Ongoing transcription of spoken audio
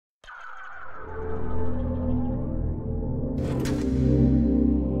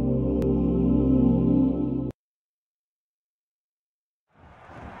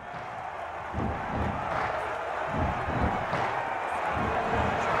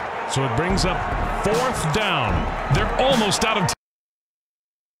So it brings up 4th down. They're almost out of time.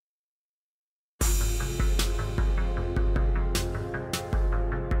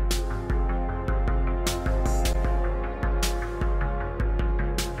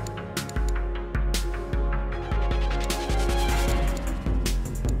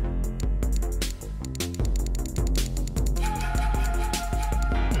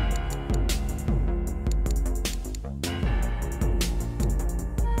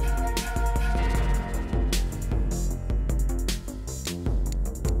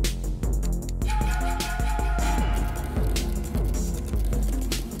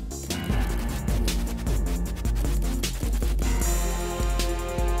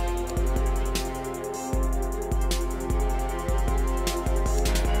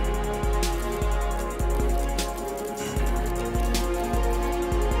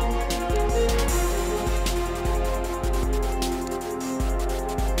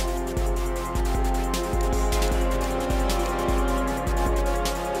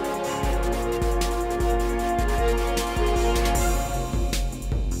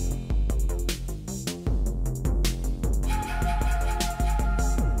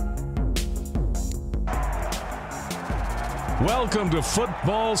 Welcome to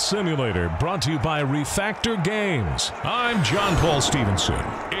Football Simulator, brought to you by Refactor Games. I'm John Paul Stevenson.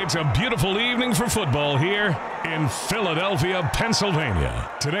 It's a beautiful evening for football here in Philadelphia, Pennsylvania.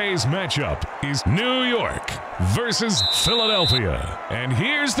 Today's matchup is New York versus Philadelphia. And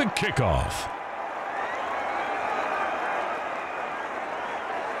here's the kickoff.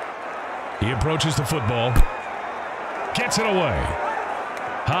 He approaches the football, gets it away.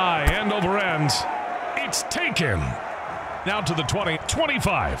 High end over end. It's taken. Now to the 20,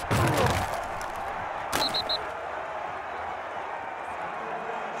 25.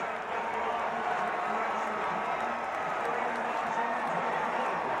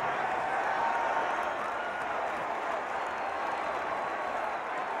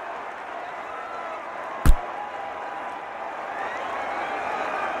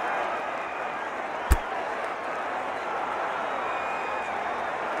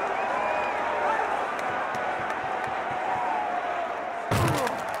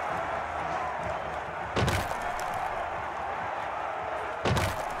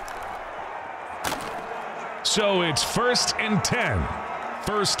 So it's 1st and 10.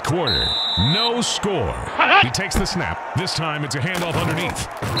 First quarter, no score. He takes the snap. This time it's a handoff underneath.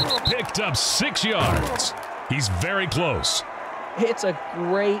 Picked up 6 yards. He's very close. It's a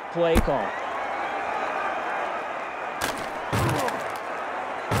great play call.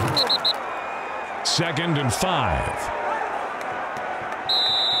 Second and 5.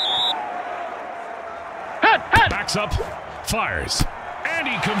 Backs up, fires, and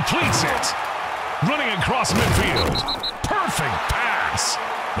he completes it. Running across midfield. Perfect pass.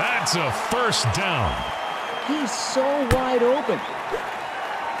 That's a 1st down. He's so wide open.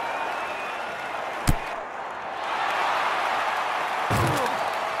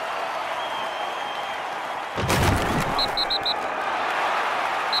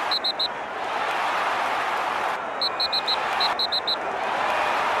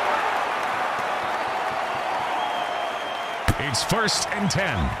 It's 1st and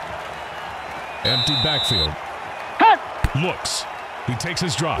 10. Empty backfield. Looks. He takes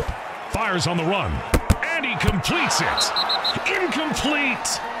his drop. Fires on the run. And he completes it.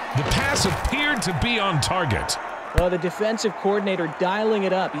 Incomplete. The pass appeared to be on target. Well, the defensive coordinator dialing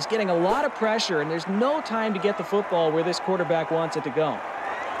it up. He's getting a lot of pressure, and there's no time to get the football where this quarterback wants it to go.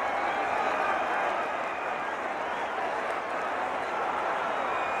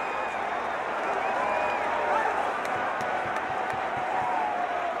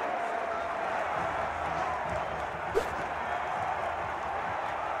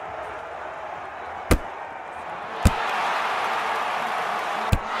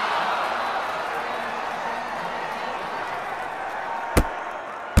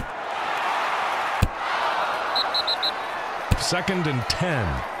 Second and 10.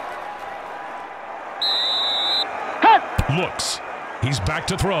 Looks. He's back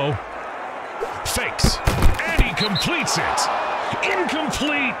to throw. Fakes. And he completes it.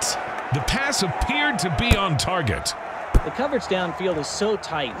 Incomplete. The pass appeared to be on target. The coverage downfield is so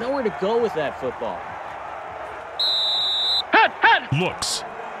tight. Nowhere to go with that football. Looks.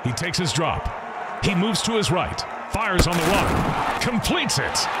 He takes his drop. He moves to his right. Fires on the run. Completes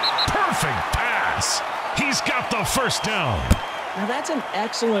it. Perfect pass. He's got the 1st down. Now that's an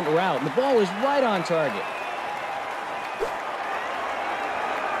excellent route. And the ball is right on target.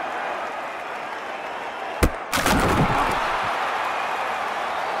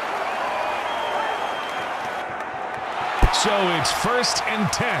 So it's 1st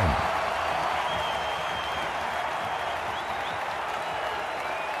and 10.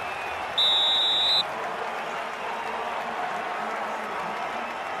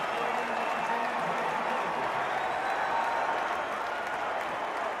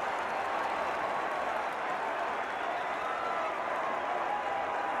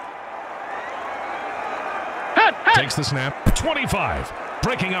 Takes the snap. 25.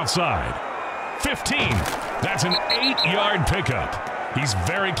 Breaking outside. 15. That's an 8-yard pickup. He's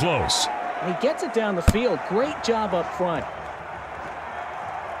very close. And he gets it down the field. Great job up front.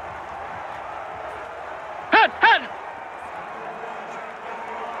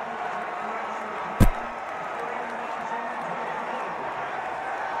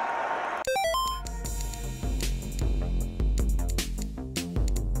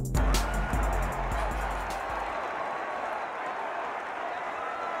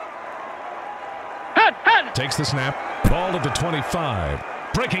 Takes the snap. Ball at the 25.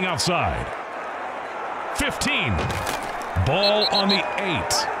 Breaking outside. 15. Ball on the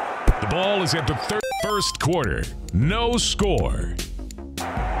 8. The ball is at the first quarter. No score.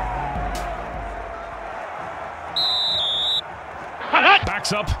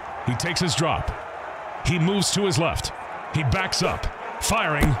 Backs up. He takes his drop. He moves to his left. He backs up.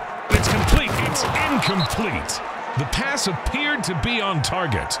 Firing. It's complete. It's incomplete. The pass appeared to be on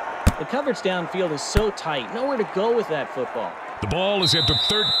target. The coverage downfield is so tight. Nowhere to go with that football. The ball is at the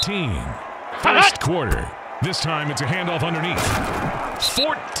 13. First quarter. This time it's a handoff underneath.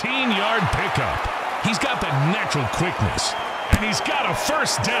 14-yard pickup. He's got that natural quickness. And he's got a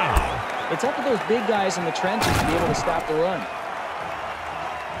first down. It's up to those big guys in the trenches to be able to stop the run.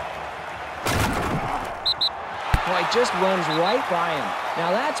 Oh, he just runs right by him.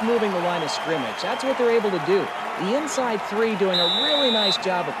 Now that's moving the line of scrimmage. That's what they're able to do. The inside 3 doing a really nice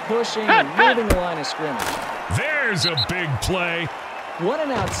job of pushing and moving the line of scrimmage. There's a big play. What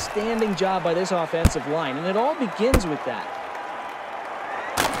an outstanding job by this offensive line, and it all begins with that.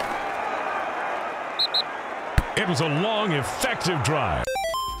 It was a long, effective drive.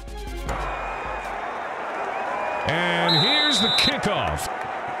 And here's the kickoff.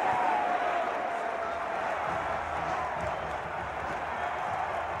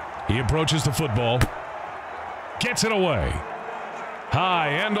 He approaches the football. Gets it away. High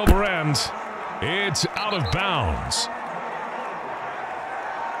end over end. It's out of bounds.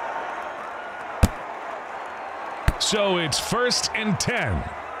 So it's 1st and 10.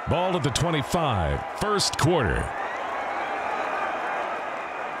 Ball at the 25. First quarter.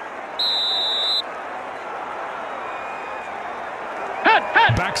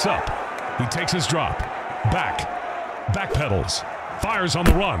 Backs up. He takes his drop. Backpedals. Fires on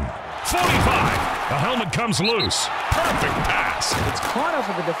the run. 45. The helmet comes loose. Perfect pass. It's caught off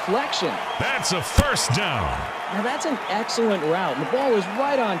of a deflection. That's a first down. Now that's an excellent route. The ball is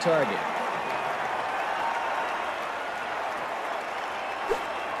right on target.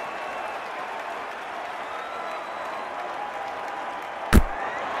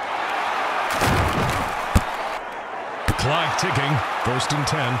 Clock ticking. 1st and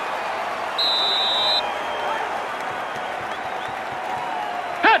 10.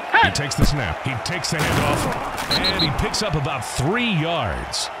 He takes the snap. He takes the handoff. And he picks up about 3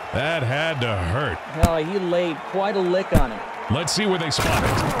 yards. That had to hurt. Oh, he laid quite a lick on him. Let's see where they spot it.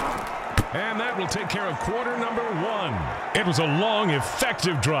 And that will take care of quarter number 1. It was a long,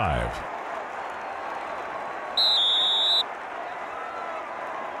 effective drive.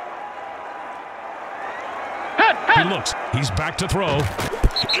 He looks. He's back to throw.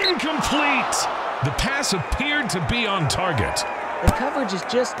 Incomplete! The pass appeared to be on target. The coverage is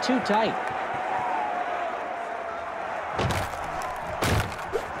just too tight.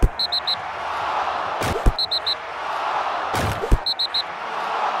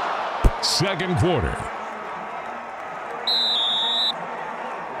 Second quarter.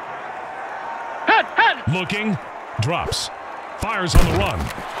 Looking. Drops. Fires on the run.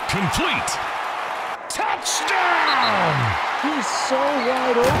 Complete. Touchdown! He's so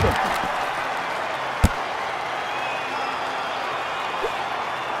wide open.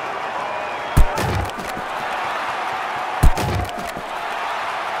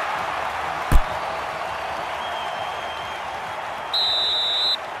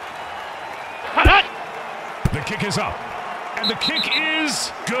 The kick is up, and the kick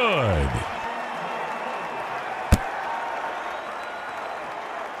is good.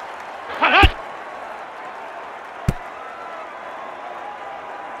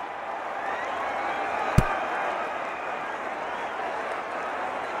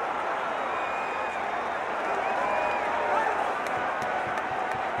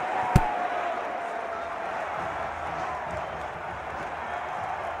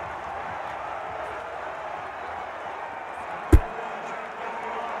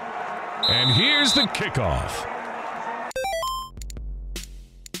 And here's the kickoff.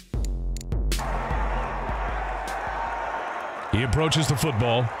 He approaches the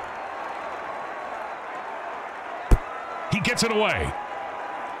football. He gets it away.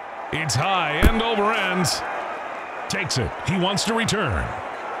 It's high, end over end. Takes it. He wants to return.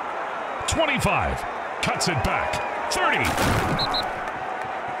 25. Cuts it back. 30.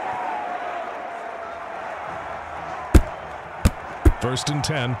 First and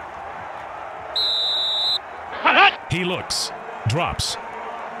 10. He looks. Drops.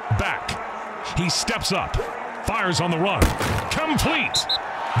 Back. He steps up. Fires on the run. Complete.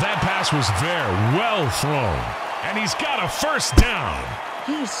 That pass was very well thrown. And he's got a first down.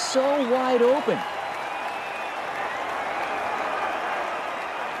 He's so wide open.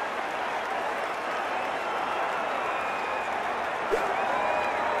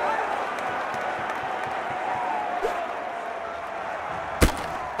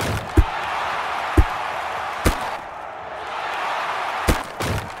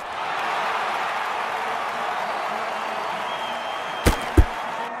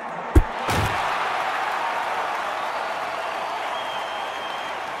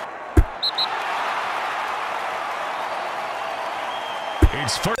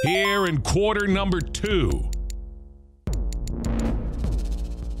 It's first here in quarter number 2.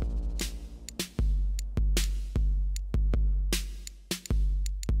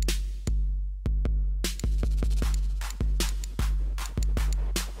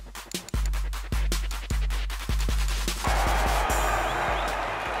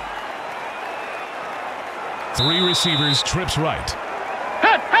 Three receivers, trips right.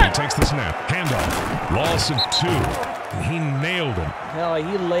 He takes the snap. Handoff. Loss of 2. He nailed him. Hell,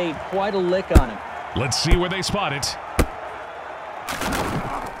 he laid quite a lick on him. Let's see where they spot it.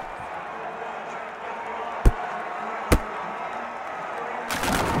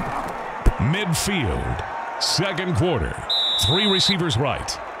 Midfield. Second quarter. Three receivers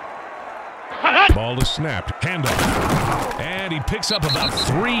right. Ball is snapped. Handoff. And he picks up about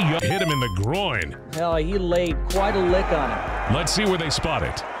 3. Hit him in the groin. Hell, he laid quite a lick on him. Let's see where they spot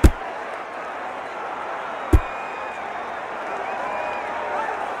it.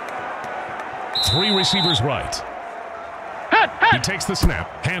 Three receivers right. He takes the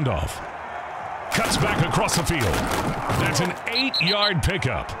snap. Handoff. Cuts back across the field. That's an 8-yard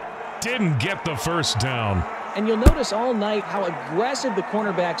pickup. Didn't get the first down. And you'll notice all night how aggressive the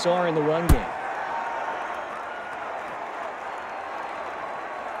cornerbacks are in the run game.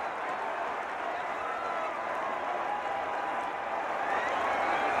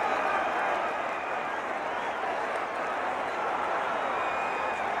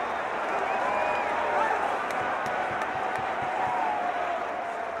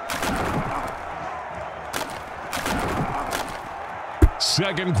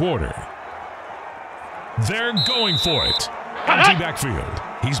 Second quarter. They're going for it. Empty backfield.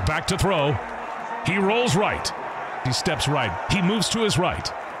 He's back to throw. He rolls right. He steps right. He moves to his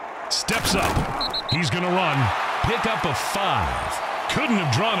right. Steps up. He's going to run. Pick up a 5. Couldn't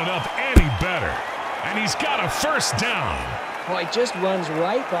have drawn it up any better. And he's got a first down. Oh, he just runs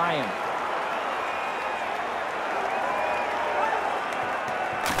right by him.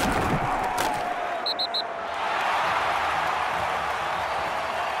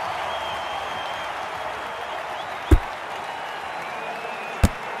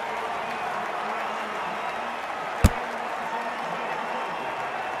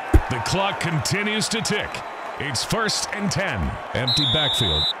 The clock continues to tick. It's first and 10. Empty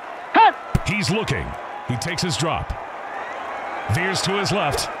backfield. He's looking. He takes his drop. Veers to his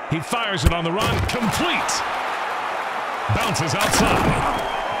left. He fires it on the run. Complete. Bounces outside.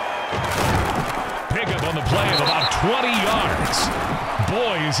 Pickup on the play of about 20 yards.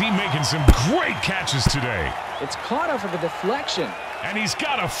 Boy, is he making some great catches today. It's caught off of a deflection. And he's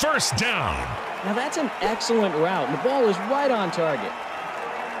got a first down. Now that's an excellent route. The ball is right on target.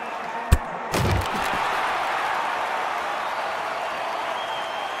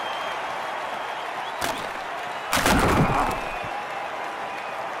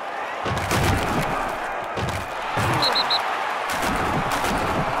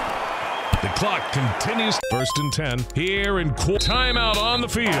 Clock continues. First and 10 here in timeout on the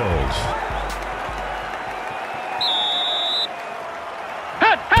field.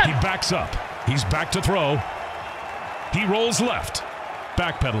 He backs up. He's back to throw. He rolls left.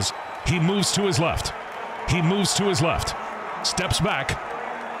 Backpedals. He moves to his left. He moves to his left. Steps back.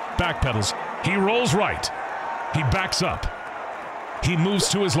 Backpedals. He rolls right. He backs up. He moves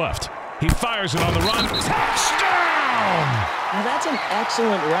to his left. He fires it on the run. Touchdown! Now that's an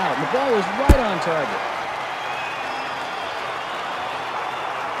excellent route. The ball is right on target.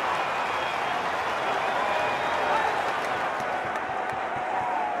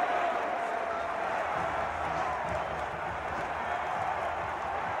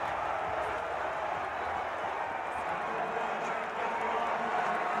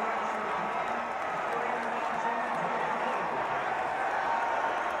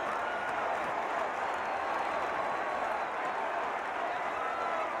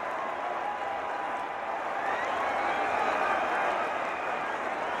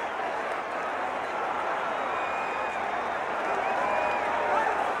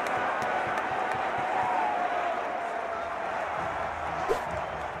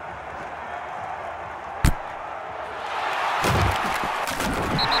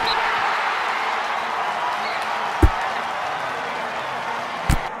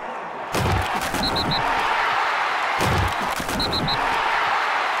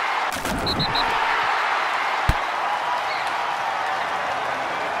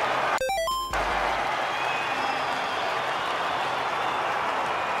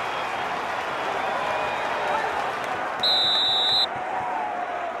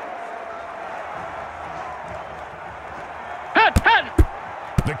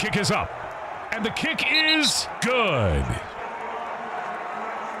 The kick is up, and the kick is good.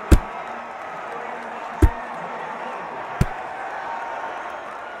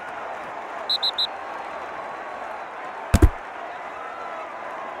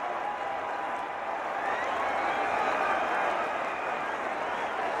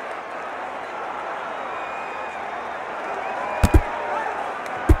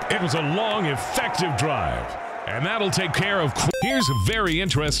 It was a long, effective drive, and that'll take care of. Here's a very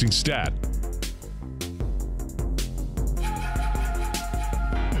interesting stat.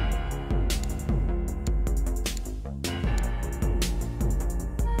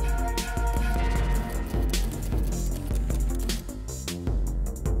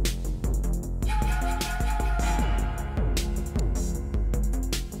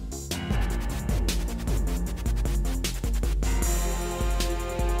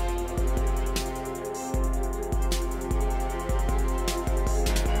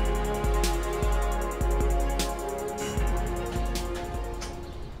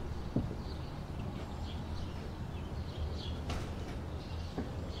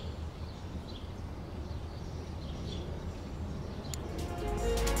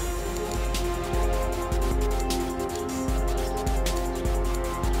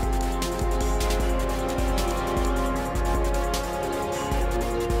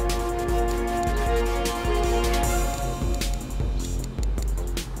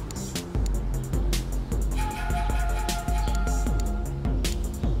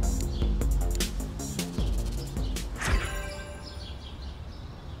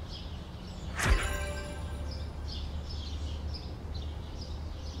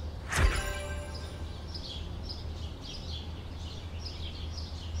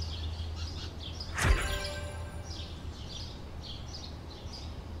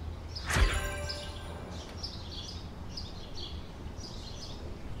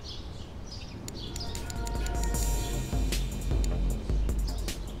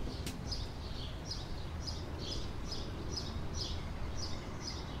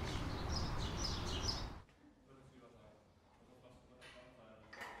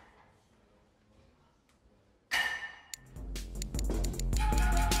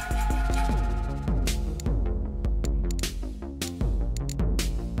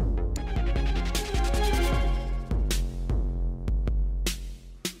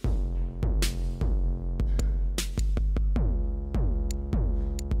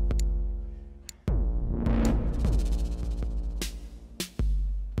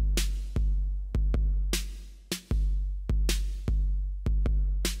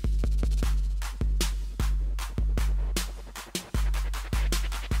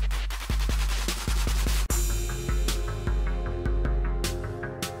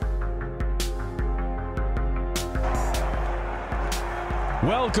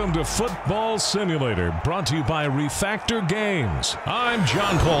 Welcome to Football Simulator, brought to you by Refactor Games. I'm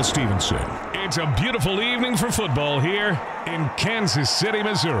John Paul Stevenson. It's a beautiful evening for football here in Kansas City,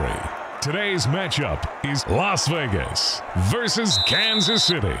 Missouri. Today's matchup is Las Vegas versus Kansas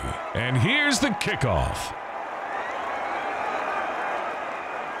City. And here's the kickoff.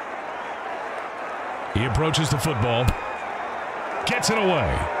 He approaches the football, gets it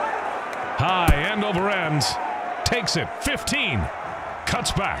away. High end over end, takes it, 15.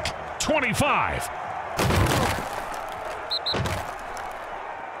 Cuts back, 25.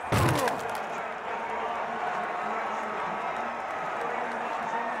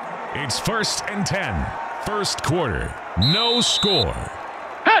 It's 1st and 10. First quarter, no score.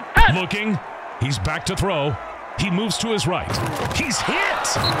 Looking, he's back to throw. He moves to his right. He's hit!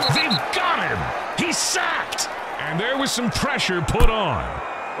 They've got him! He's sacked! And there was some pressure put on.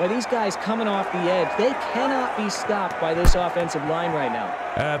 Well, these guys coming off the edge, they cannot be stopped by this offensive line right now.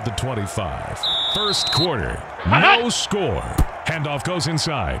 At the 25. First quarter, no score. Handoff goes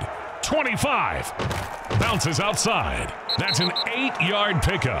inside. 25. Bounces outside. That's an 8-yard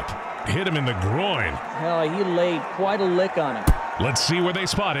pickup. Hit him in the groin. Hell, he laid quite a lick on him. Let's see where they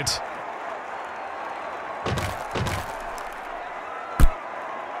spot it.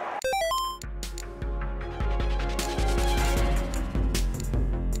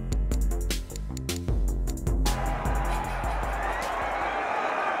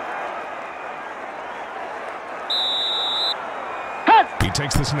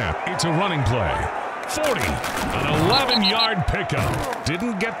 Takes the snap. It's a running play. 40. An 11-yard pickup.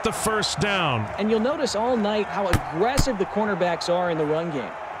 Didn't get the first down. And you'll notice all night how aggressive the cornerbacks are in the run game.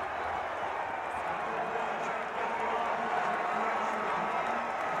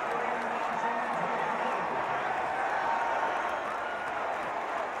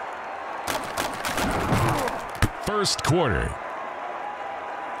 First quarter.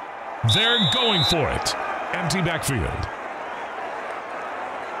 They're going for it. Empty backfield.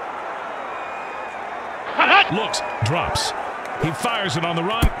 Looks, drops. He fires it on the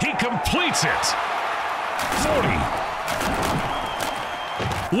run. He completes it. 40.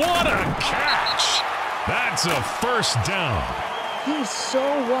 What a catch. That's a first down. He's so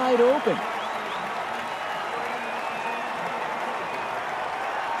wide open.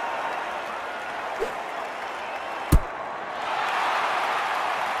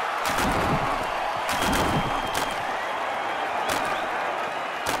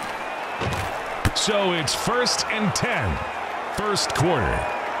 So it's 1st and 10. First quarter.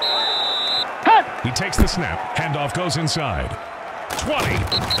 He takes the snap. Handoff goes inside. 20.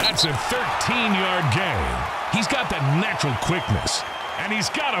 That's a 13-yard gain. He's got that natural quickness. And he's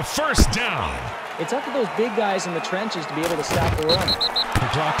got a first down. It's up to those big guys in the trenches to be able to stop the run. The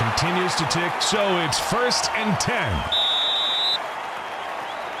clock continues to tick, so it's 1st and 10.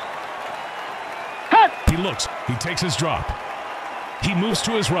 He looks. He takes his drop. He moves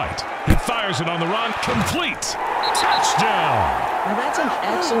to his right. He fires it on the run. Complete. Touchdown. Now that's an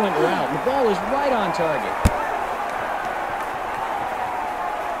excellent route. The ball is right on target.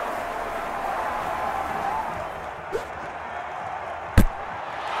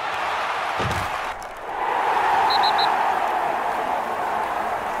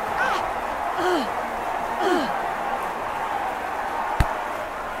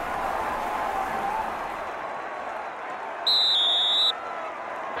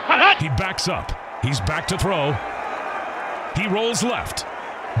 He backs up. He's back to throw. He rolls left.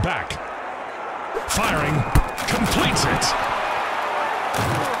 Back. Firing. Completes it.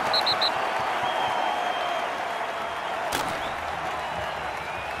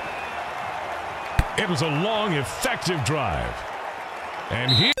 It was a long, effective drive.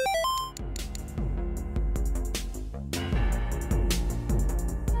 And here...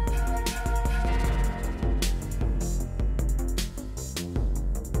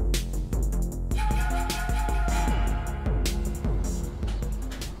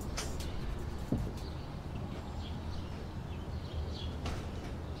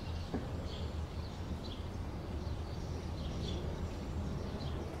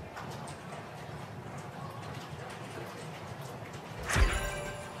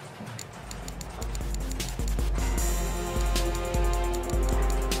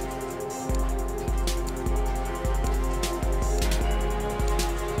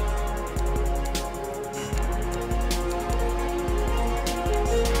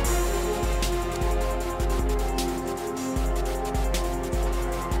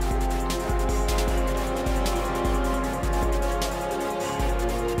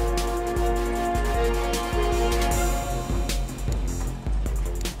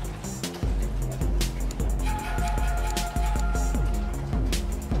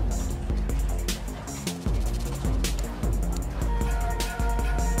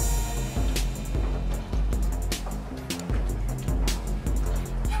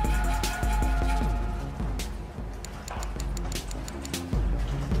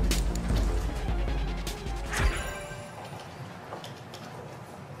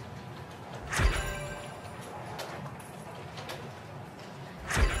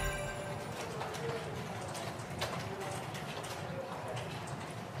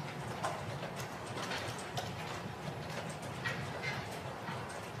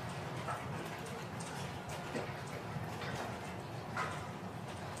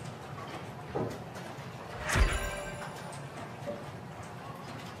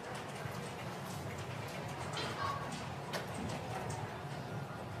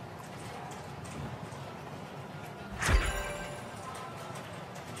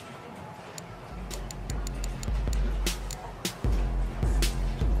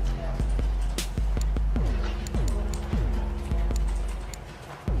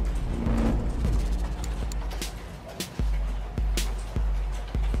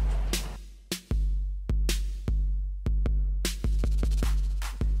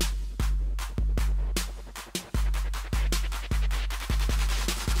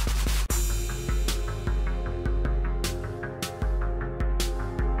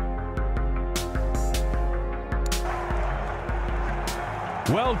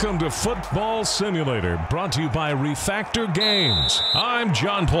 Welcome to Football Simulator, brought to you by Refactor Games. I'm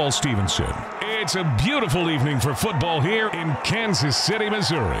John Paul Stevenson. It's a beautiful evening for football here in Kansas City,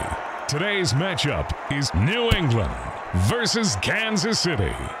 Missouri. Today's matchup is New England versus Kansas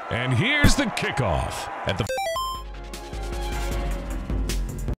City. And here's the kickoff at the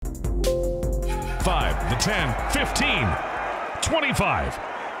 5, the 10, 15, 25.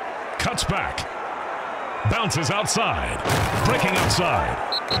 Cuts back. Bounces outside. Breaking outside.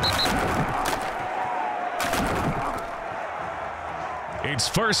 It's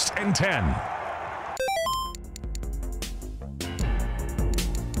 1st and 10.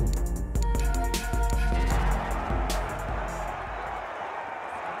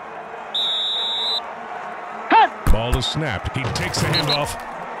 Ball is snapped. He takes the handoff,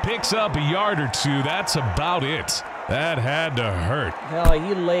 picks up a yard or two. That's about it. That had to hurt. Hell,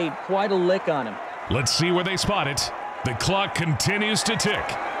 he laid quite a lick on him. Let's see where they spot it. The clock continues to tick.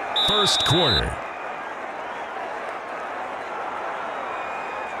 1st quarter.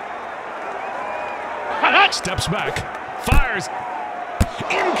 Steps back, fires,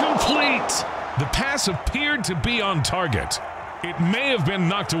 incomplete. The pass appeared to be on target. It may have been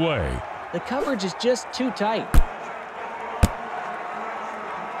knocked away. The coverage is just too tight.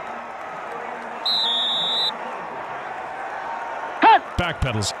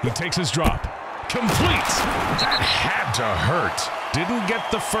 Backpedals, he takes his drop. Complete. That had to hurt. Didn't get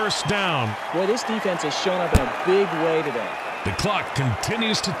the 1st down. Boy, this defense has shown up in a big way today. The clock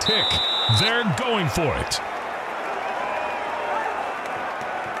continues to tick. They're going for it.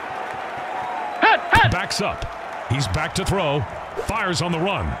 Backs up. He's back to throw. Fires on the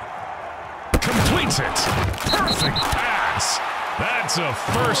run. Completes it. Perfect pass. That's a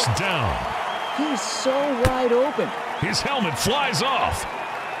 1st down. He's so wide open. His helmet flies off.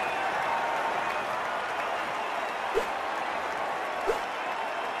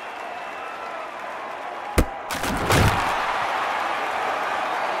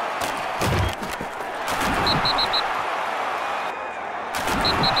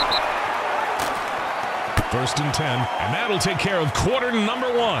 First and 10, and that'll take care of quarter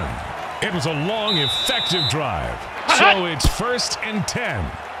number 1. It was a long, effective drive. So it's 1st and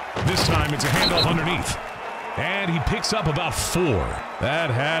 10. This time it's a handoff underneath. And he picks up about 4. That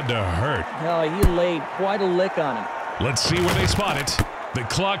had to hurt. Hell, he laid quite a lick on him. Let's see where they spot it. The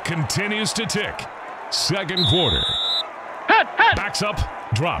clock continues to tick. 2nd quarter. Backs up,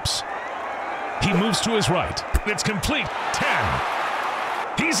 drops. He moves to his right. It's complete. 10.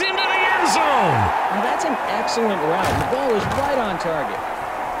 He's into the end zone. Now that's an excellent route. The ball is right on target.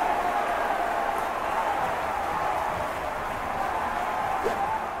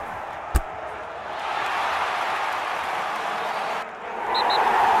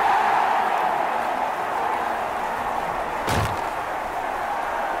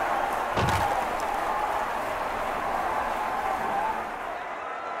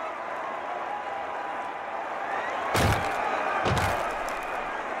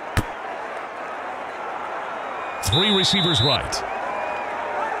 Three receivers right.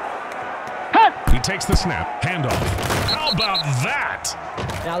 He takes the snap. Handoff. How about that?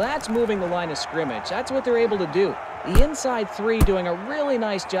 Now that's moving the line of scrimmage. That's what they're able to do. The inside 3 doing a really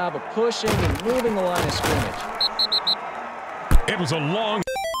nice job of pushing and moving the line of scrimmage. It was a long...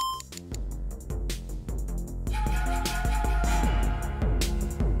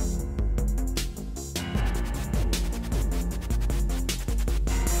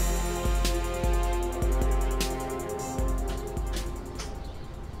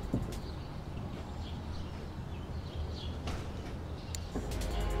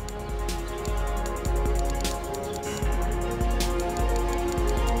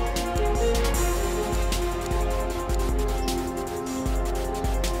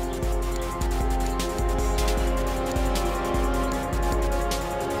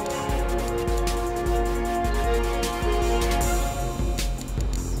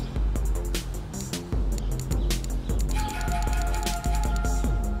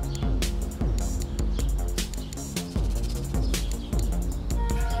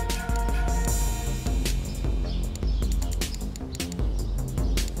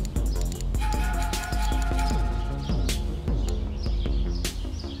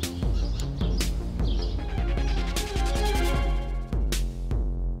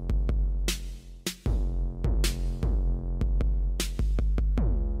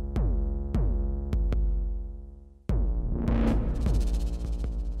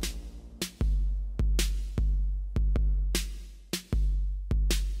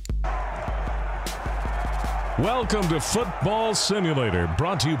 Welcome to Football Simulator,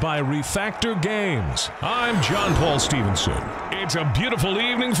 brought to you by Refactor Games. I'm John Paul Stevenson. It's a beautiful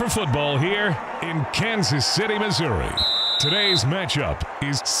evening for football here in Kansas City, Missouri. Today's matchup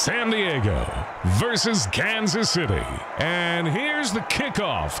is San Diego versus Kansas City. And here's the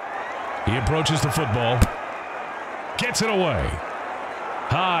kickoff. He approaches the football, gets it away.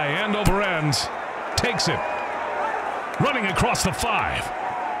 High end over end, takes it. Running across the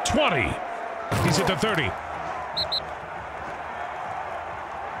 5, 20. He's at the 30.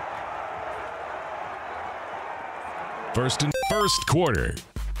 First quarter.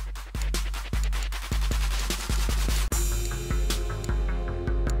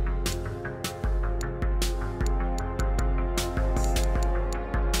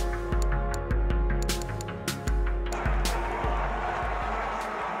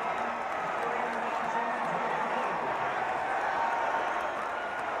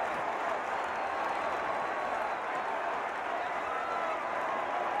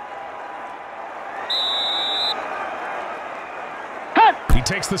 He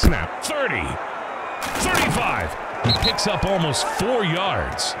takes the snap. 30. 35. He picks up almost 4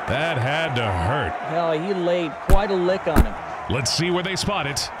 yards. That had to hurt. Hell, he laid quite a lick on him. Let's see where they spot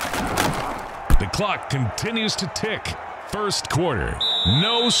it. The clock continues to tick. First quarter,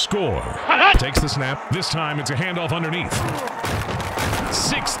 no score. Takes the snap. This time it's a handoff underneath.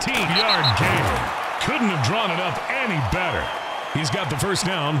 16-yard gain. Couldn't have drawn it up any better. He's got the first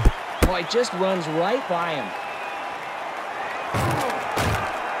down. Oh, it just runs right by him.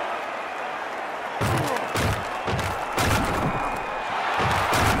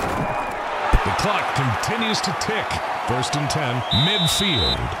 The clock continues to tick. First and 10,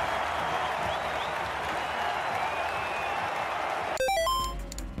 midfield.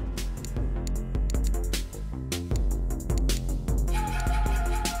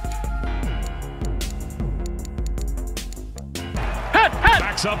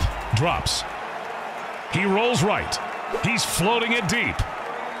 Backs up, drops. He rolls right. He's floating it deep.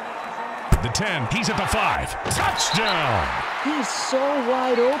 The 10, he's at the 5. Touchdown! He's so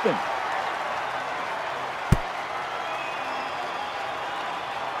wide open.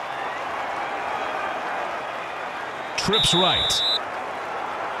 Trips right.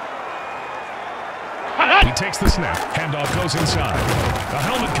 He takes the snap. Handoff goes inside. The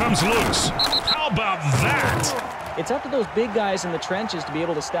helmet comes loose. How about that? It's up to those big guys in the trenches to be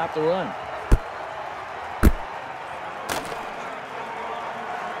able to stop the run.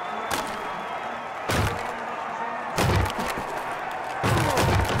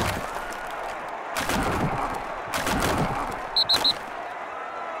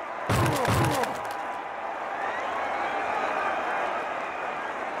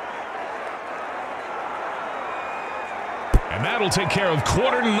 And that'll take care of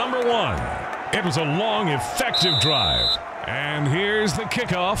quarter number 1. It was a long, effective drive. And here's the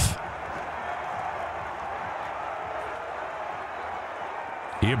kickoff.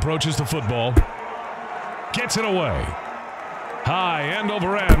 He approaches the football. Gets it away. High end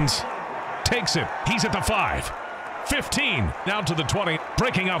over ends. Takes it. He's at the 5. 15. Now to the 20.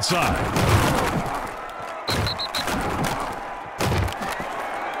 Breaking outside.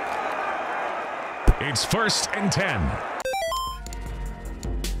 It's first and 10.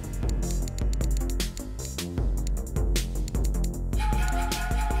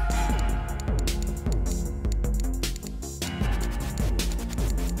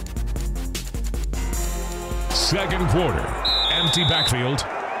 Second quarter, empty backfield.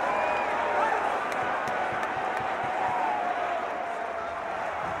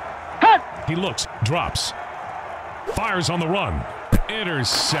 He looks, drops, fires on the run.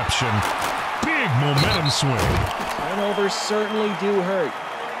 Interception. Big momentum swing. Turnovers certainly do hurt.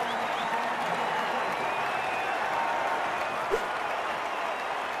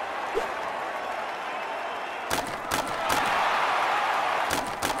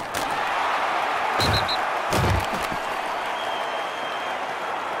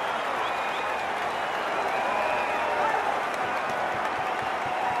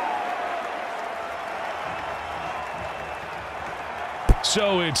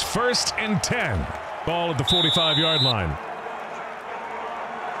 So it's first and 10. Ball at the 45-yard line.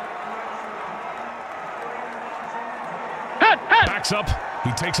 Backs up.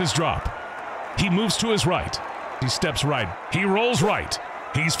 He takes his drop. He moves to his right. He steps right. He rolls right.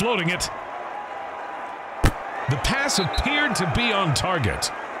 He's floating it. The pass appeared to be on target.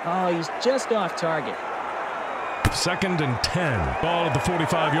 Oh, he's just off target. Second and 10. Ball at the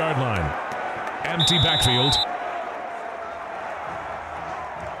 45-yard line. Empty backfield.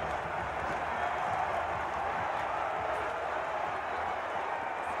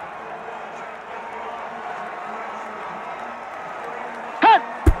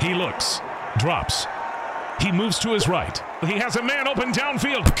 He looks, drops. He moves to his right. He has a man open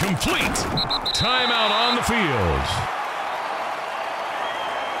downfield. Complete. Timeout on the field.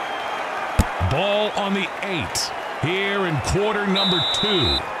 Ball on the 8. Here in quarter number 2.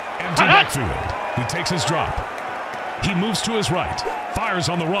 Empty backfield. He takes his drop. He moves to his right. Fires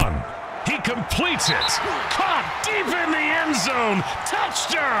on the run. He completes it. Caught deep in the end zone.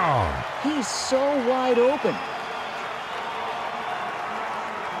 Touchdown. He's so wide open.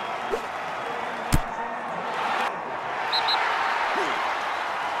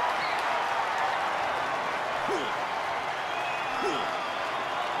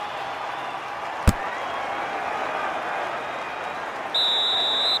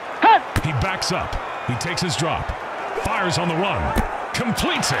 He backs up. He takes his drop. Fires on the run.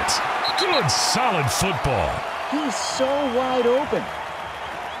 Completes it. Good, solid football. He's so wide open.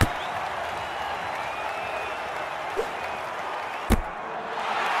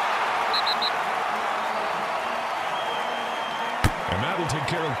 And that That'll take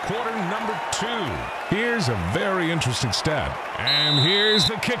care of quarter number 2. Here's a very interesting stat. And here's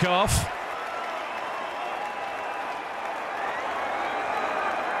the kickoff.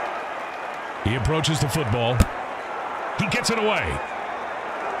 He approaches the football. He gets it away.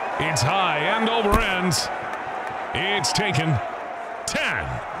 It's high and over ends. It's taken.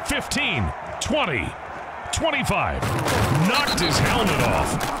 10, 15, 20, 25. Knocked his helmet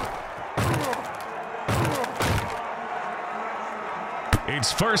off.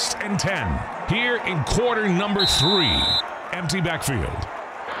 It's 1st and 10. Here in quarter number 3. Empty backfield.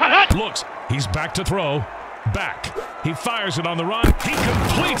 Looks. He's back to throw. Back. He fires it on the run. He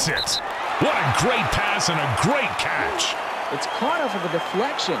completes it. What a great pass and a great catch. It's caught off of a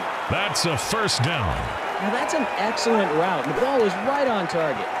deflection. That's a 1st down. Now that's an excellent route. The ball was right on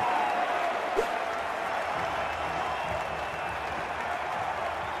target.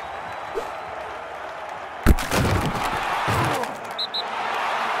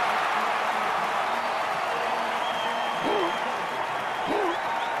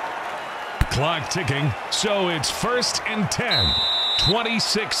 Clock ticking, so it's 1st and 10.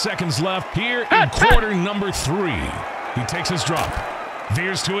 26 seconds left here in quarter number 3. He takes his drop,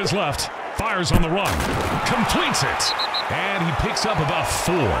 veers to his left, fires on the run, completes it, and he picks up about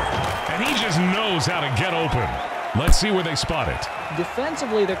 4. And he just knows how to get open. Let's see where they spot it.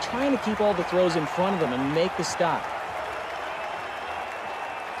 Defensively, they're trying to keep all the throws in front of them and make the stop.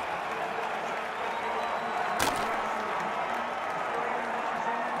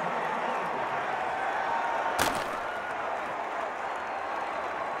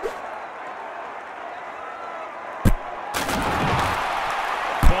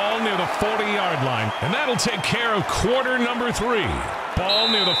 Near the 40-yard line, and that'll take care of quarter number 3. Ball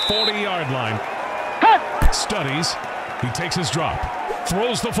near the 40-yard line. Studies. He takes his drop,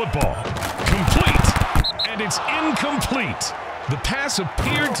 throws the football. Complete, and it's incomplete. The pass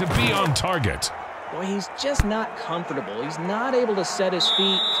appeared to be on target. Boy, he's just not comfortable. He's not able to set his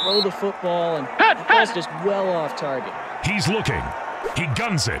feet, throw the football, and the ball's just well off target. He's looking. He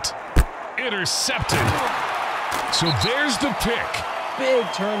guns it. Intercepted. So there's the pick. Big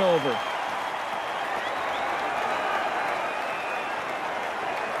turnover.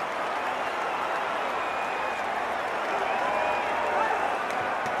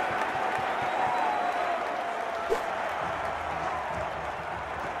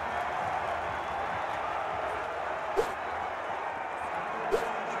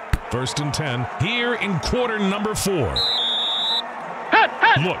 First and 10 here in quarter number 4.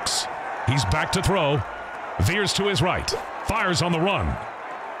 Looks. He's back to throw. Veers to his right. Fires on the run.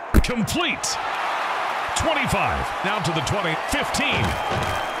 Complete. 25. Now to the 20. 15.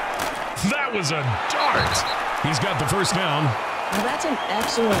 That was a dart. He's got the 1st down. Now that's an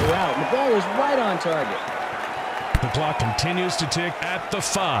excellent route. The ball is right on target. The clock continues to tick at the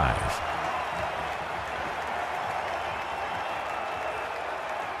 5.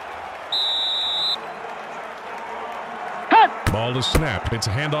 Ball is snapped. It's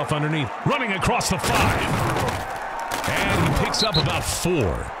a handoff underneath. Running across the 5. And he picks up about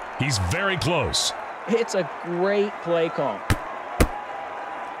 4. He's very close. It's a great play call.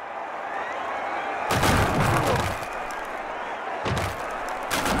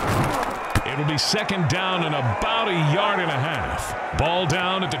 It'll be 2nd down and about 1.5 yards. Ball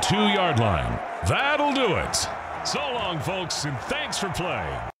down at the 2-yard line. That'll do it. So long, folks, and thanks for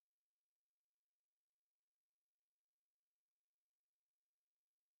playing.